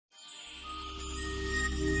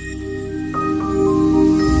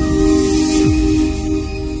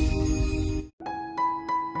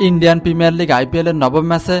Indian premier league IPL এর নবম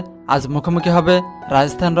ম্যাচে আজ মুখোমুখি হবে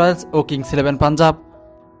রাজস্থান রয়্যালস ও Kings eleven Punjab.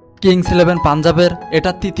 Kings eleven পাঞ্জাবের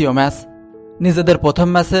এটা তৃতীয় ম্যাচ। নিজেদের প্রথম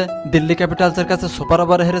ম্যাচে দিল্লি ক্যাপিটালসের কাছে সুপার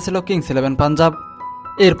ওভারে হেরেছিল কিংস ইলেভেন পাঞ্জাব।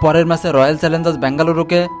 এর পরের ম্যাচে রয়্যাল চ্যালেঞ্জার্স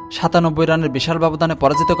বেঙ্গালুরুকে 97 রানের বিশাল ব্যবধানে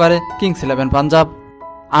পরাজিত করে কিংস ইলেভেন পাঞ্জাব।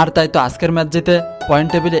 আর তাই তো আজকের ম্যাচ জিতে পয়েন্ট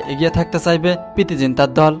টেবিলে এগিয়ে থাকতে চাইবে প্রীতি জিন্তার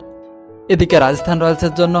দল। এদিকে রাজস্থান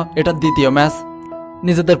রয়্যালসের জন্য এটা দ্বিতীয় ম্যাচ।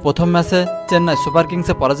 নিজেদের প্রথম ম্যাচে চেন্নাই সুপার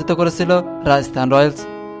কিংসে পরাজিত করেছিল রাজস্থান রয়্যালস।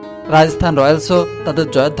 রাজস্থান রয়্যালসও তাদের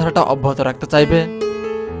জয়ের ধারাটা অব্যাহত রাখতে চাইবে।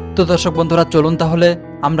 তো দর্শক বন্ধুরা, চলুন তাহলে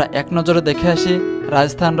আমরা এক নজরে দেখে আসি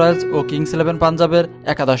রাজস্থান রয়্যালস ও কিংস ইলেভেন পাঞ্জাবের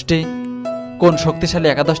একাদশটি। কোন শক্তিশালী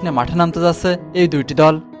একাদশ নিয়ে মাঠে নামতে যাচ্ছে এই দুইটি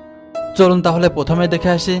দল। চলুন তাহলে প্রথমে দেখে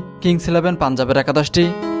আসি কিংস ইলেভেন পাঞ্জাবের একাদশটি।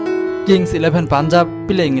 Kings eleven Punjab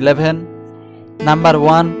playing 11। Number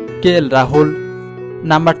 1 KL Rahul,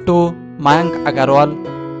 number 2 Mayank Agarwal,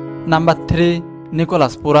 number 3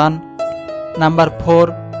 Nicholas Pooran, number 4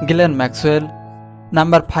 Glenn Maxwell,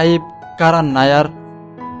 number 5 কারান Nair,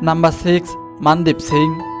 number 6 Mandeep Singh,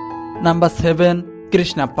 number 7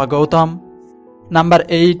 Krishnappa Gautam, number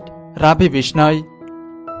 8 Ravi Bishnoi,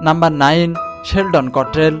 number 9 Sheldon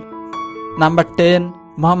Cottrell, number 10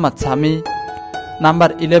 Mohammad Sami, number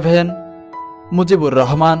 11 Mujibur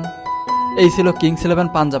Rahman. এই ছিল কিংস ইলেভেন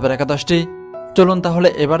পাঞ্জাবের একাদশটি। চলুন তাহলে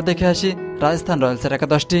এবার দেখে আসি Rajasthan রয়্যালসের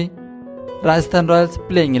একাদশটি। Rajasthan Royals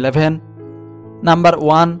playing 11। Number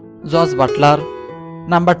 1 Jos Buttler,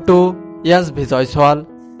 number 2 ইয়াজভি Jaiswal,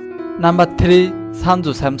 number 3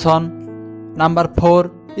 Sanju Samson, number 4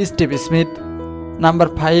 Steve Smith, number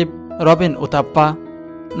 5 Robin Uthappa,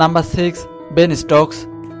 number 6 Ben Stokes,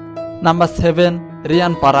 number 7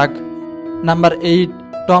 Riyan Parag, number 8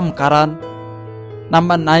 Tom কারান,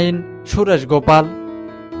 number 9 Suresh Gopal,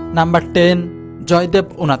 number 10 Joydeb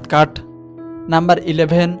Unadkat, number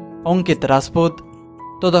 11 অঙ্কিত রাজপুত।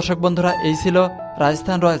 তো দর্শক বন্ধুরা, এই ছিল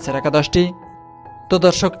রাজস্থান রয়্যালসের একাদশটি। তো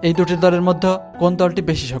দর্শক, এই দুটি দলের মধ্যে কোন দলটি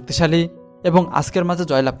বেশি শক্তিশালী এবং আজকের ম্যাচে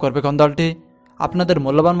জয়লাভ করবে কোন দলটি, আপনাদের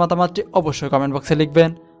মূল্যবান মতামতটি অবশ্যই কমেন্ট বক্সে লিখবেন।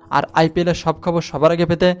 আর IPL-এর সব খবর সবার আগে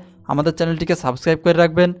পেতে আমাদের চ্যানেলটিকে সাবস্ক্রাইব করে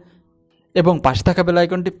রাখবেন এবং পাশে থাকা বেল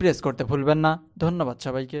আইকনটি প্রেস করতে ভুলবেন না। ধন্যবাদ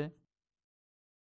সবাইকে।